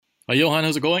Hi Johan,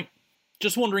 how's it going?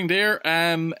 Just wondering there,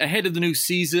 ahead of the new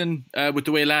season, with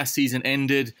the way last season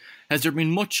ended, has there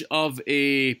been much of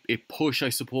a push, I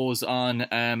suppose, on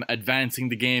advancing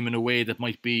the game in a way that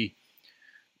might be,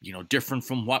 different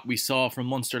from what we saw from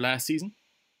Munster last season?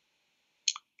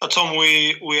 Tom,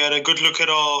 we had a good look at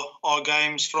our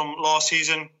games from last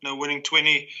season. Winning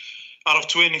 20 out of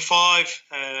 25,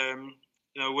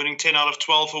 winning 10 out of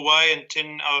 12 away and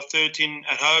 10 out of 13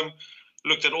 at home.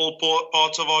 Looked at all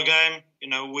parts of our game.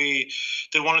 We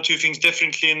did one or two things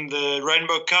differently in the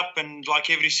Rainbow Cup, and like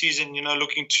every season,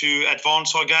 looking to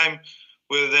advance our game,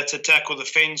 whether that's attack or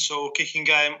defence or kicking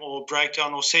game or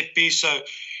breakdown or set piece. So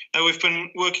we've been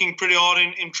working pretty hard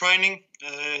in training,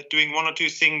 doing one or two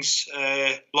things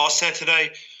last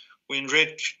Saturday when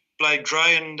Red played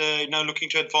Grey, and looking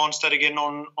to advance that again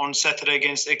on Saturday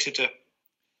against Exeter.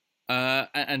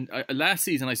 And last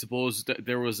season, I suppose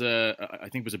there was I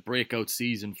think it was a breakout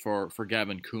season for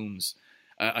Gavin Coombs.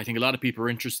 I think a lot of people are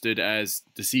interested as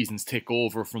the seasons tick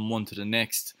over from one to the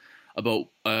next about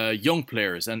young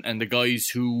players and the guys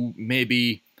who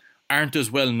maybe aren't as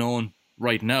well known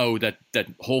right now that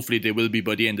hopefully they will be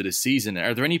by the end of the season.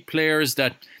 Are there any players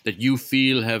that you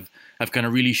feel have kind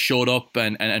of really showed up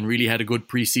and really had a good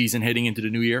pre-season heading into the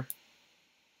new year?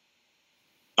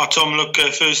 Tom, look,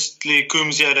 firstly,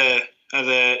 Coombs had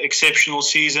an exceptional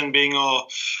season, being our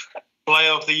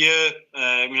player of the year,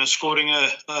 scoring a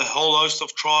whole host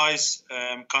of tries,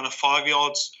 kind of 5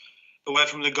 yards away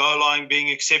from the goal line, being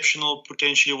exceptional,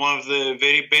 potentially one of the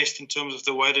very best in terms of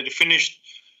the way that he finished,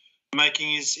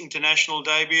 making his international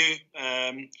debut.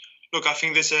 Look, I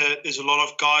think there's a lot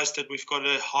of guys that we've got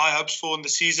high hopes for in the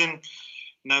season.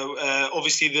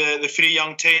 Obviously the three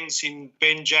young tens in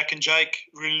Ben, Jack and Jake,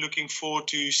 really looking forward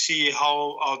to see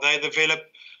how they develop.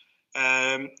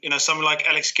 Someone like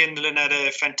Alex Kendall had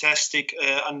a fantastic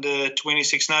under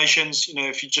 26 nations.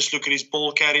 If you just look at his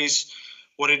ball carries,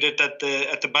 what he did at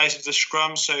the base of the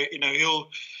scrum. So,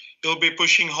 he'll be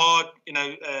pushing hard.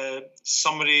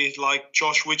 Somebody like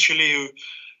Josh Wycherley, who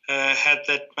had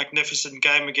that magnificent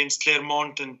game against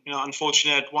Clermont, and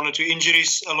unfortunately had one or two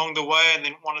injuries along the way, and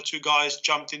then one or two guys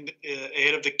jumped in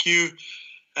ahead of the queue.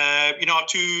 Our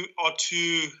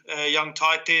two young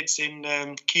tight heads in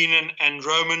Keenan and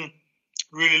Roman,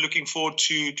 really looking forward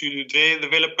to their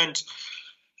development.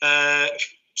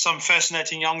 Some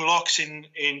fascinating young locks in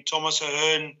Thomas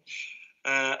O'Hearn,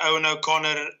 Owen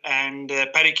O'Connor and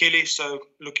Paddy Kelly, so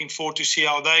looking forward to see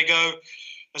how they go.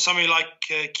 Somebody like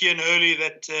Kian Hurley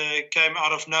that came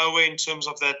out of nowhere in terms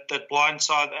of that blind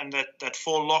side and that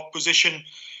full lock position.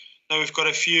 Now we've got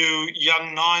a few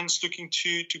young nines looking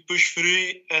to push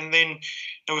through, and then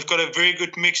we've got a very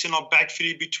good mix in our back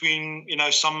three between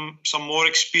some more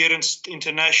experienced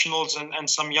internationals and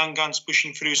some young guns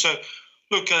pushing through. So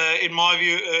look, in my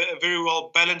view, a very well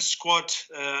balanced squad.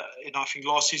 I think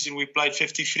last season we played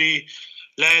 53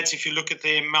 lads. If you look at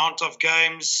the amount of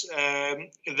games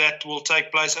that will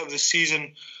take place over the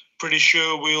season, pretty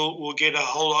sure we'll get a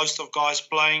whole host of guys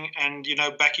playing and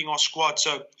backing our squad.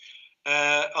 So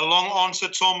a long answer,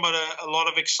 Tom, but a lot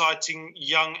of exciting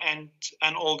young and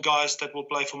old guys that will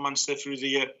play for Munster through the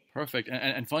year. Perfect.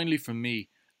 And finally, from me,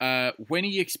 when are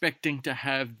you expecting to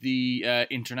have the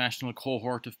international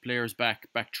cohort of players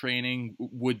back training?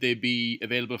 Would they be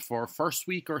available for first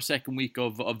week or second week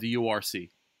of the URC?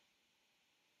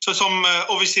 So Tom,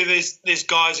 obviously there's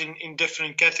guys in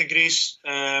different categories.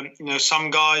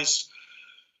 Some guys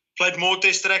played more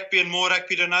Test rugby and more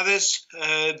rugby than others.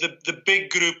 The big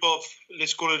group of,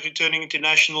 let's call it, returning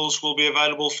internationals will be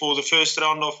available for the first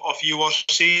round of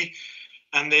URC.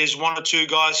 And there's one or two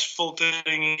guys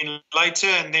filtering in later.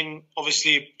 And then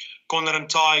obviously Connor and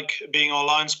Tyg, being our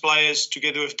Lions players,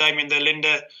 together with Damien De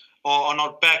Linde, are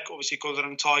not back. Obviously, Connor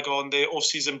and Tyg are on their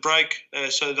off-season break,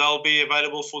 so they'll be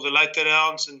available for the later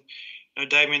rounds. And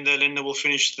Damien De Linde will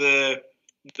finish the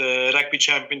rugby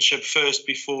championship first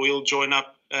before he'll join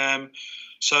up.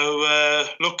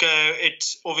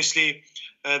 It's obviously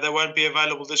they won't be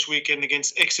available this weekend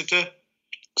against Exeter,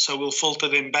 so we'll filter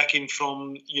them back in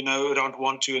from round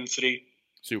 1, 2, and 3.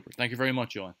 Super. Thank you very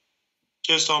much, Johan.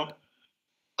 Cheers, Tom.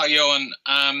 Hi, Johan.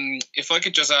 If I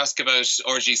could just ask about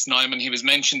RG Snyman. He was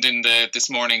mentioned in this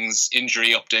morning's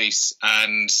injury update,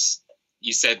 and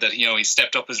you said that he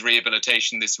stepped up his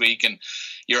rehabilitation this week, and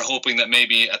you're hoping that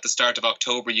maybe at the start of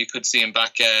October you could see him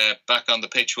back on the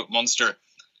pitch with Munster.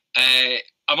 I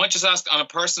might just ask, on a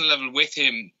personal level with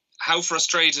him, how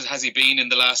frustrated has he been in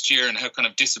the last year, and how kind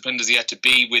of disciplined has he had to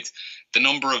be with the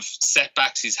number of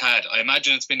setbacks he's had? I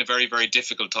imagine it's been a very, very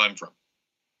difficult time for him.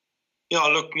 Yeah,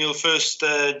 look, Neil, first,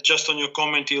 just on your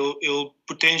comment, he'll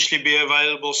potentially be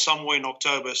available somewhere in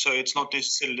October, so it's not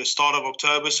necessarily the start of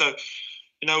October. So,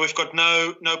 we've got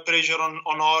no pressure on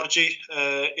RG.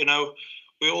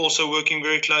 We're also working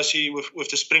very closely with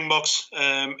the Springboks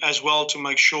as well to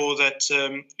make sure that,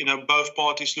 both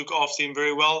parties look after him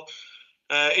very well.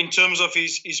 In terms of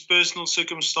his personal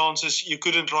circumstances, you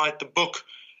couldn't write the book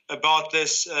about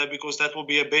this because that will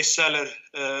be a bestseller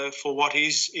for what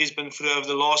he's been through over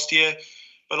the last year.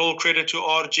 But all credit to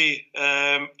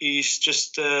RG. He's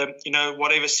just,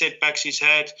 whatever setbacks he's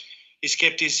had, he's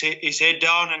kept his head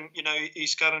down, and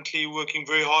he's currently working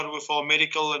very hard with our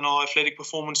medical and our athletic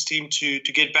performance team to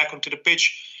get back onto the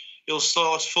pitch. He'll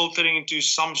start filtering into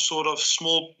some sort of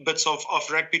small bits of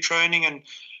rugby training, and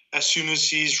as soon as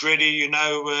he's ready,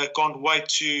 can't wait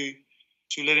to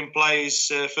let him play his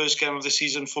first game of the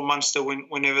season for Munster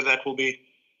whenever that will be.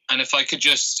 And if I could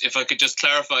just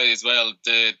clarify as well,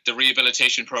 the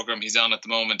rehabilitation program he's on at the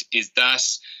moment, is that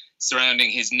surrounding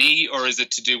his knee, or is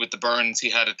it to do with the burns he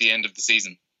had at the end of the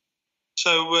season?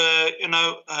 So,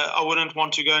 I wouldn't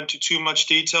want to go into too much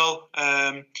detail.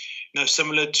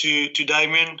 Similar to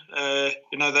Damien,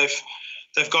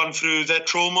 they've gone through that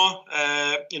trauma,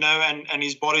 and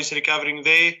his body's recovering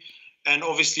there. And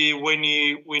obviously, when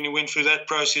he went through that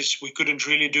process, we couldn't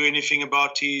really do anything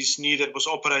about his knee that was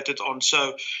operated on.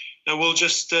 So, we'll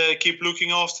just keep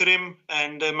looking after him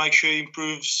and make sure he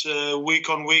improves week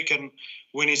on week. And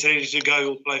when he's ready to go,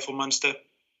 he'll play for Munster.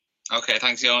 Okay,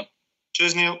 thanks, Johan.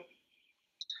 Cheers, Neil.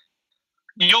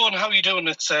 Johan, how are you doing?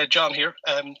 It's John here.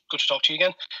 Good to talk to you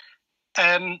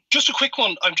again. Just a quick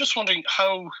one. I'm just wondering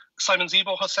how Simon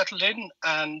Zebo has settled in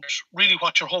and really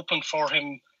what you're hoping for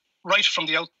him right from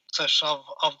the outset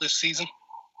of this season.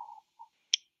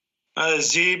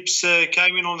 Zeebs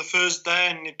came in on the first day,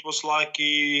 and it was like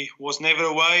he was never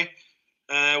away.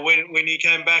 When he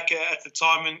came back at the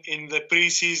time in the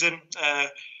pre-season,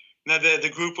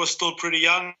 the group was still pretty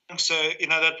young, so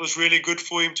that was really good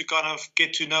for him to kind of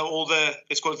get to know all the,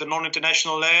 let's call it, the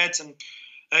non-international lads, and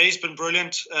he's been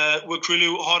brilliant. Worked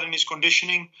really hard in his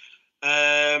conditioning.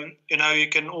 You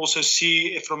can also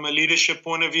see from a leadership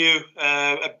point of view,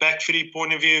 a back three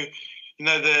point of view,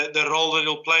 the role that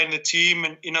he'll play in the team.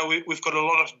 And, we've got a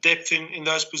lot of depth in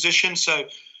those positions. So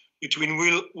between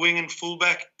wing and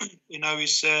fullback,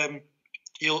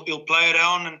 he'll play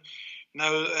around. And,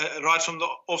 right from the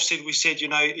offset, we said,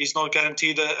 he's not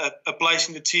guaranteed a place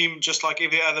in the team, just like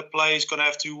every other player. He's going to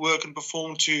have to work and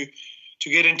perform to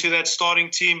get into that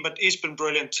starting team. But he's been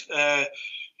brilliant.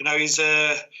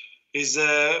 He's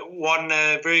one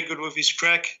very good with his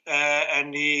crack,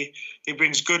 and he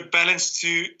brings good balance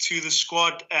to the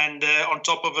squad. And on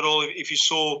top of it all, if you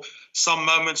saw some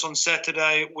moments on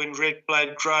Saturday when Red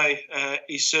played grey,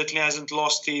 he certainly hasn't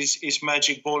lost his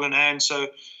magic ball in hand. So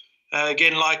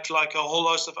again, like a whole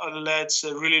host of other lads,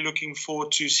 really looking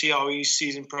forward to see how his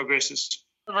season progresses.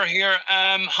 Over here,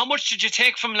 how much did you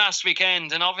take from last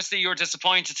weekend? And obviously you're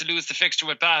disappointed to lose the fixture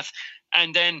with Bath.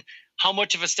 And then how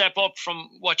much of a step up from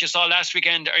what you saw last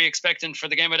weekend are you expecting for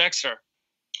the game at Exeter?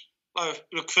 Oh,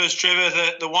 look, first,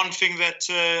 Trevor, the one thing that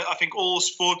I think all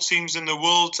sports teams in the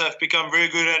world have become very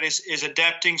good at is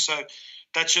adapting. So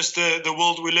that's just the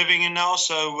world we're living in now.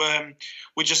 So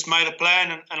we just made a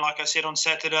plan. And like I said on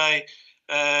Saturday,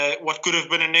 what could have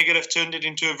been a negative turned it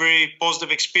into a very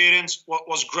positive experience. What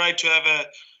was great to have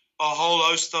a whole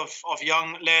host of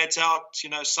young lads out,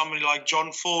 somebody like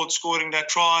John Ford scoring that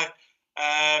try,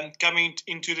 coming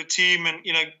into the team and,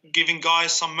 giving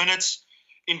guys some minutes.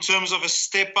 In terms of a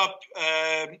step up,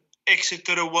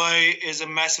 Exeter away is a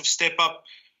massive step up.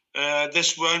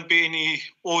 This won't be any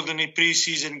ordinary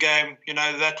pre-season game.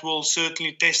 That will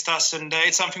certainly test us, and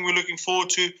it's something we're looking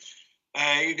forward to.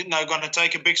 Going to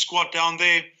take a big squad down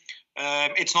there.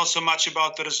 It's not so much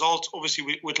about the result.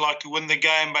 Obviously, we'd like to win the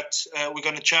game, but we're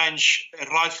going to change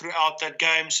right throughout that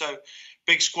game. So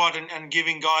big squad and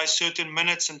giving guys certain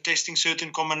minutes and testing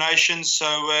certain combinations.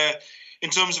 So in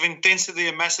terms of intensity,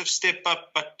 a massive step up.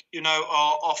 But,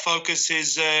 our focus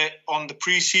is on the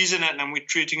pre-season, and we're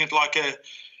treating it like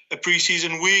a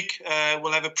pre-season week.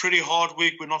 We'll have a pretty hard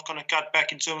week. We're not going to cut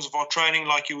back in terms of our training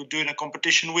like you would do in a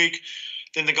competition week.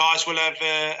 Then the guys will have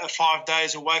 5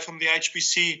 days away from the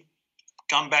HPC,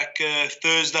 come back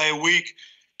Thursday a week,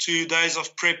 2 days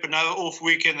of prep, another off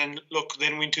weekend, and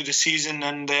then we're into the season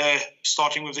and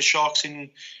starting with the Sharks in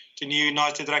the new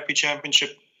United Rugby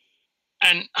Championship.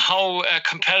 And how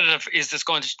competitive is this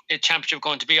championship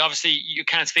going to be? Obviously, you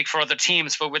can't speak for other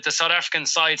teams, but with the South African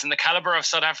sides and the calibre of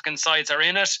South African sides are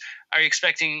in it, are you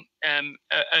expecting an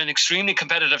extremely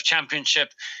competitive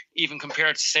championship, even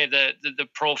compared to, say, the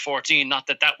Pro 14? Not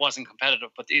that wasn't competitive,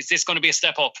 but is this going to be a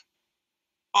step up?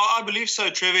 I believe so,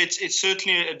 Trevor. It's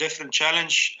certainly a different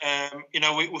challenge.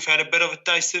 We've had a bit of a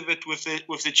taste of it with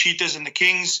the Cheetahs and the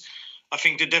Kings. I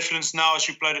think the difference now is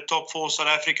you play the top 4 South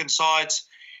African sides.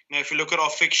 If you look at our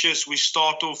fixtures, we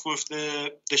start off with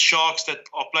the Sharks that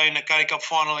are playing the Currie Cup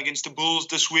final against the Bulls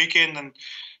this weekend, and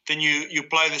then you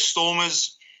play the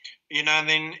Stormers. And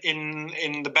then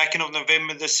in the back end of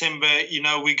November, December,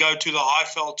 we go to the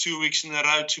Highveld 2 weeks in a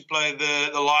row to play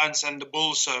the Lions and the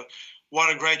Bulls. So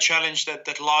what a great challenge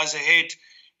that lies ahead.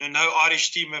 No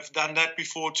Irish team have done that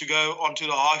before, to go onto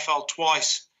the Highveld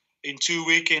twice in 2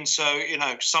 weekends. So,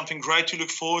 something great to look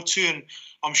forward to. And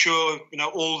I'm sure,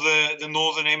 all the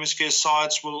Northern Hemisphere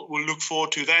sides will look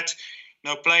forward to that.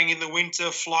 Playing in the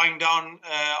winter, flying down,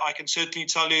 I can certainly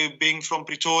tell you, being from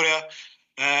Pretoria,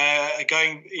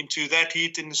 going into that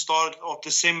heat in the start of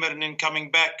December and then coming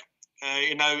back,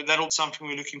 that'll be something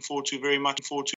we're looking forward to, very much forward to.